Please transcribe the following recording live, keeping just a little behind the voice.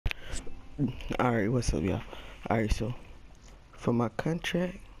Alright, what's up, y'all? Alright, so for my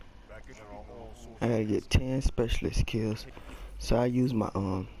contract, I gotta get 10 specialist kills. So I use my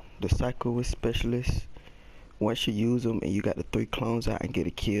the cycle with specialists. Once you use them and you got the 3 clones out and get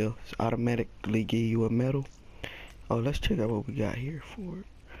a kill, it's automatically give you a medal. Oh, let's check out what we got here for it.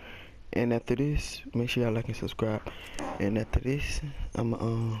 And after this, make sure y'all like and subscribe. And after this,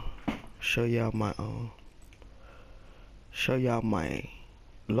 I'ma show y'all my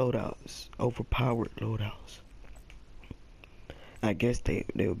loadouts, overpowered loadouts. I guess they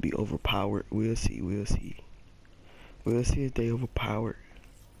will be overpowered. We'll see. We'll see if they overpowered.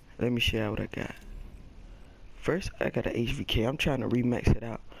 Let me show you what I got. First, I got an HVK. I'm trying to remax it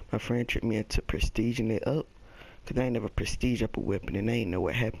out. My friend tricked me into prestiging it up, cause I ain't never prestige up a weapon and I ain't know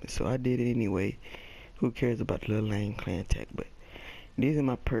what happened. So I did it anyway. Who cares about the little lame clan tech? But these are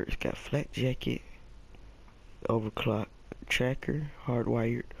my perks. Got flat jacket, overclock, tracker,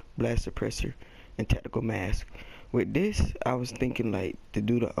 hardwired, blast suppressor, and tactical mask. With this, I was thinking like to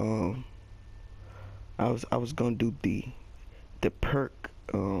do the I was gonna do the perk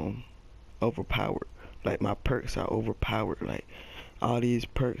overpowered. Like my perks are overpowered. Like all these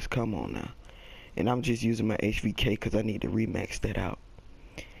perks, come on now. And I'm just using my HVK because I need to remax that out.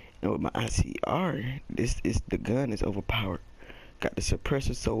 And with my ICR, the gun is overpowered. Got the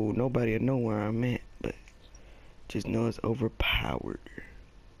suppressor, so nobody will know where I'm at, but just know it's overpowered.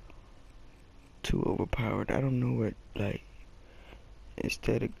 Too overpowered. I don't know what, like,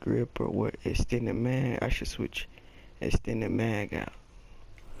 instead of grip or what extended mag, I should switch extended mag out.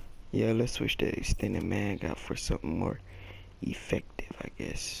 Yeah, let's switch that extended mag out for something more effective, I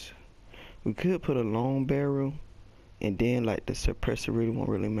guess. We could put a long barrel and then like the suppressor really won't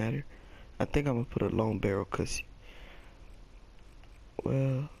really matter. I think I'm gonna put a long barrel cause,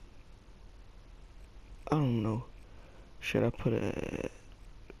 well, I don't know. Should I put a,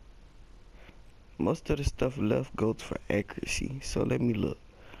 most of the stuff left goes for accuracy, so let me look.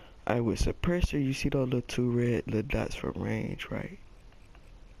 Alright, with suppressor, you see those little 2 red little dots for range, right?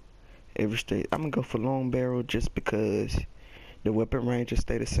 Every state, I'm gonna go for long barrel just because the weapon range will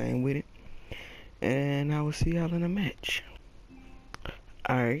stay the same with it. And I will see y'all in a match.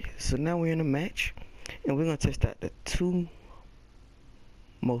 Alright, so now we're in a match, and we're gonna test out the 2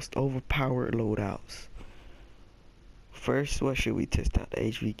 most overpowered loadouts. First, what should we test out, the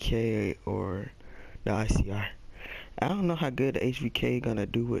HVK or the ICR? I don't know how good the HVK gonna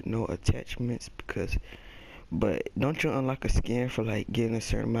do with no attachments, because, but don't you unlock a skin for like getting a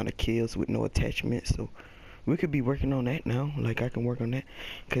certain amount of kills with no attachments? So we could be working on that now. Like I can work on that,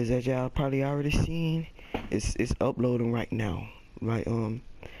 cause as y'all probably already seen, it's uploading right now. Like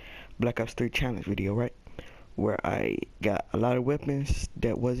Black Ops 3 challenge video, right, where I got a lot of weapons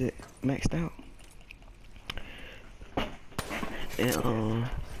that wasn't maxed out. And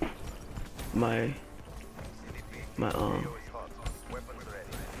my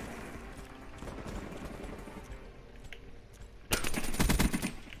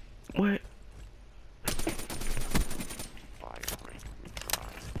what?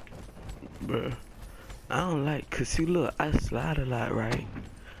 Bruh, I don't like, cause see, look, I slide a lot, right?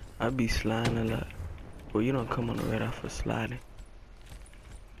 I be sliding a lot. Well, you don't come on the radar for sliding.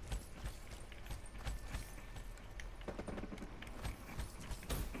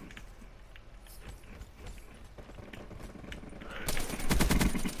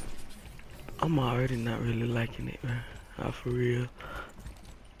 I'm already not really liking it, man. For real.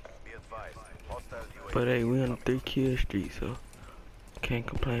 But hey, we on a 3 kill streak, so can't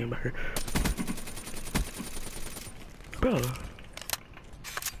complain about her. Bro.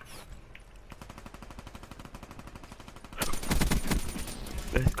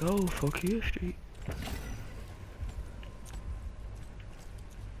 Let's go, 4 kill streak.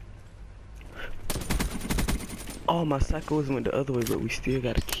 Oh, my cycles went the other way, but we still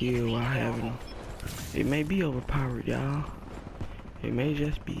got a kill while having them. It may be overpowered, y'all. It may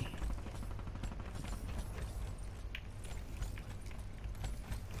just be.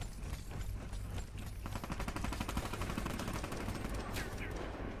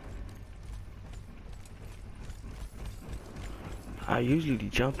 I usually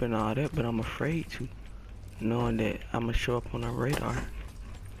jump and all that, but I'm afraid to, knowing that I'm gonna show up on our radar.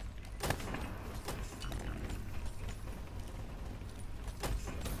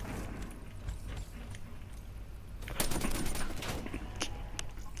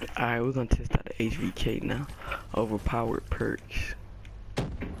 Alright, we're gonna test out the HVK now. Overpowered perks.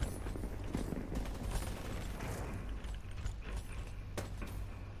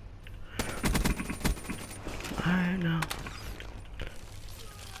 Alright now.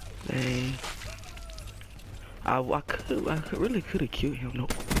 Dang. I really could have killed him. No.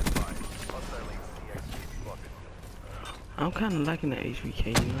 I'm kind of liking the HVK,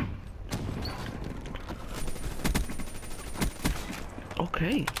 you know.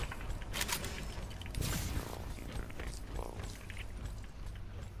 Okay.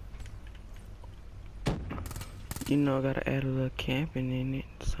 You know, I gotta add a little camping in it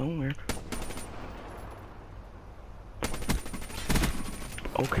somewhere.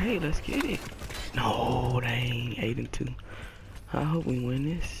 Okay, let's get it. No, dang, 8-2. I hope we win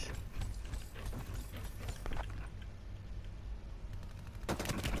this.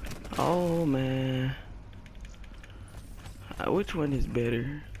 Oh man, which one is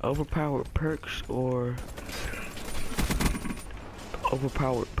better? Overpowered perks or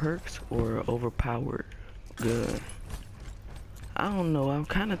overpowered gun? I don't know. I'm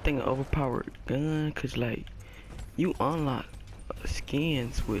kind of thinking overpowered gun, cause like you unlock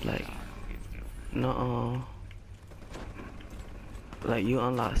skins with like like you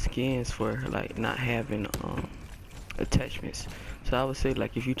unlock skins for like not having attachments. So I would say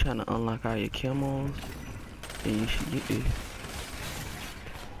like if you're trying to unlock all your camos, then you should get this.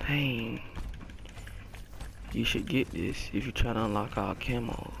 Dang. You should get this if you're trying to unlock all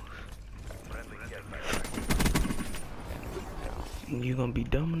camos. You're gonna be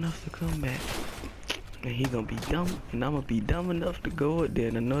dumb enough to come back. And he gonna be dumb, and I'm gonna be dumb enough to go up there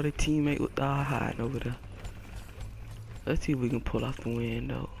and another teammate with all hiding over there. Let's see if we can pull off the win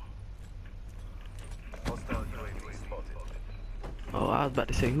though. Oh, I was about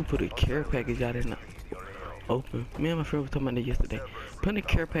to say, who put a care package out in the open? Me and my friend were talking about that yesterday. Putting a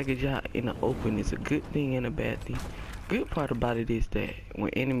care package out in the open is a good thing and a bad thing. Good part about it is that when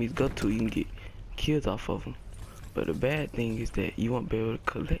enemies go to, you can get kills off of them. But the bad thing is that you won't be able to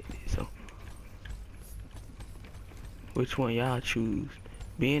collect it. So, which one y'all choose?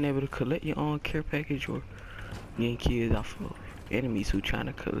 Being able to collect your own care package or getting kills off of enemies who trying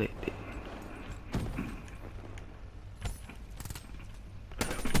to collect it?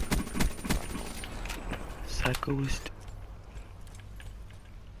 Psychoist.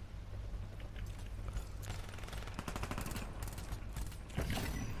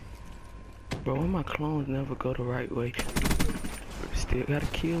 Bro, why my clones never go the right way? Still gotta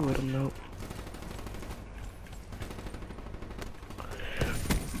kill with them though.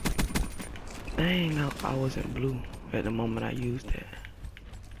 Dang, I wasn't blue at the moment I used that.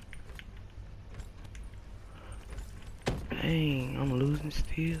 Dang, I'm losing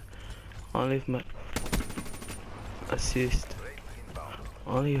still. Only if my assist.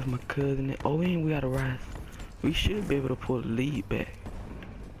 Only if my cousin. Oh, and we got a rise. We should be able to pull the lead back.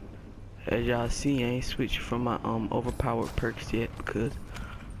 As y'all see, I ain't switched from my overpowered perks yet because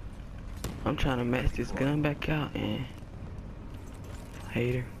I'm trying to match this gun back out and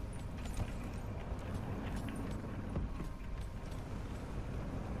hater.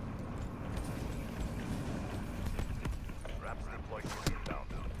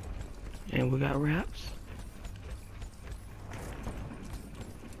 And we got wraps.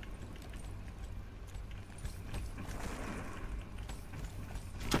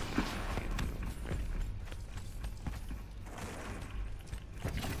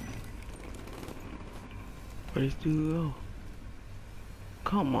 Where this dude go?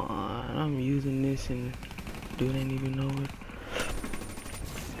 Come on, I'm using this and dude ain't even know it.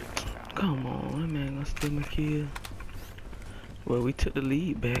 Come on, that man gonna steal my kill. Well, we took the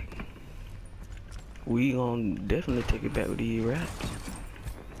lead back. We gonna definitely take it back with these wraps.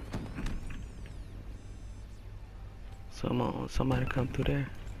 Somebody come through there.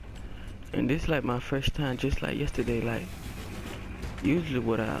 And this like my first time, just like yesterday. Like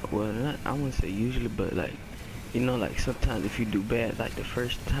usually I wouldn't say usually, but like, you know, like sometimes if you do bad like the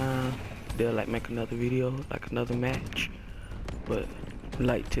first time, they'll like make another video, like another match. But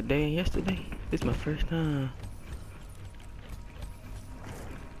like today and yesterday, this is my first time.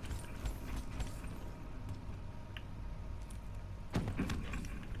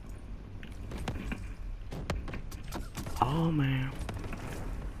 Oh man,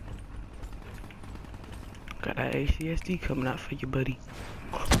 got that ACSD coming out for you, buddy.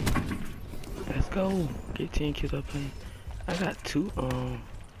 Let's go. Get 10 kills up playing. I got 2.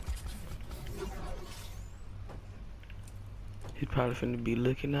 He's probably finna be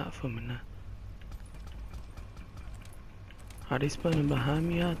looking out for me now. Are they spawning behind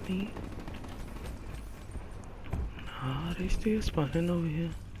me, I think? Nah, they still spawning over here.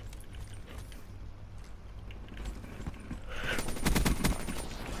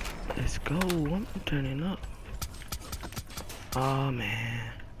 Let's go. I'm turning up. Oh man.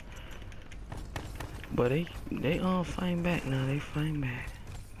 But they all fighting back now. They fighting back.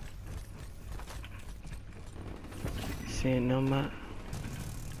 Seeing them out.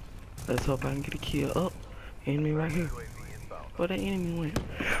 Let's hope I can get a kill. Up. Enemy right here. Where that enemy went?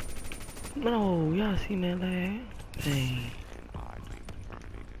 No, y'all seen that lag? Dang.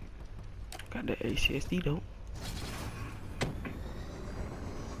 Got that HSD though.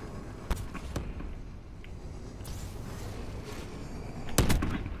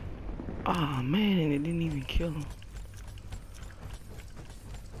 Ah man, it didn't even kill him.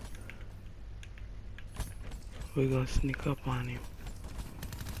 We're gonna sneak up on him.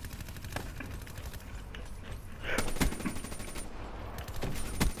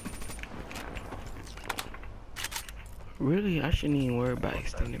 Really? I shouldn't even worry about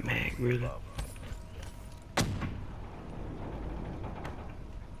extended mag, really.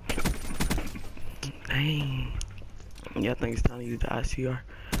 Dang. Y'all think it's time to use the ICR?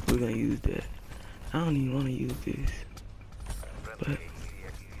 We're gonna use that. I don't even wanna use this. But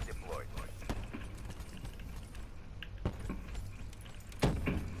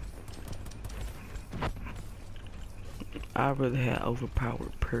I'd rather have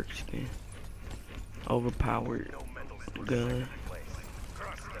overpowered perks than overpowered gun.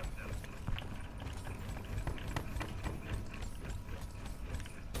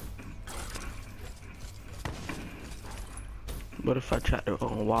 But if I try to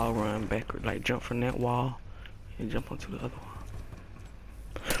wall run backward, like jump from that wall and jump onto the other wall.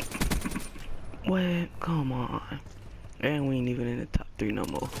 What? Come on. And we ain't even in the top 3 no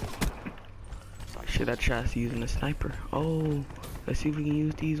more. Should I try using a sniper? Oh, let's see if we can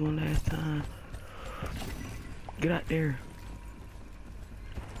use these one last time. Get out there.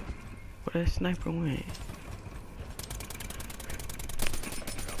 Where that sniper went?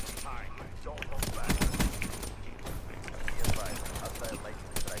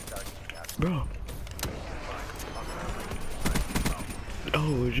 Bro.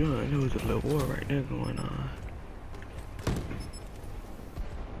 Oh, John, there was a little war right there going on.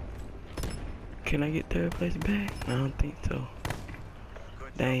 Can I get third place back? I don't think so.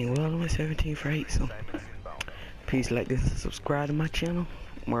 Dang, well, I'm at 17 for 8, so. Please like this and subscribe to my channel.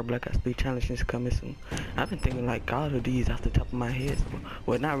 More Black Ops 3 challenges coming soon. I've been thinking like all of these off the top of my head. So,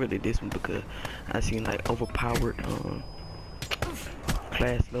 well, not really this one because I seen like overpowered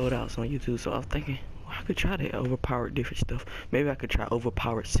class loadouts on YouTube. So I was thinking, well, I could try that overpowered different stuff. Maybe I could try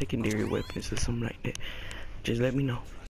overpowered secondary weapons or something like that. Just let me know.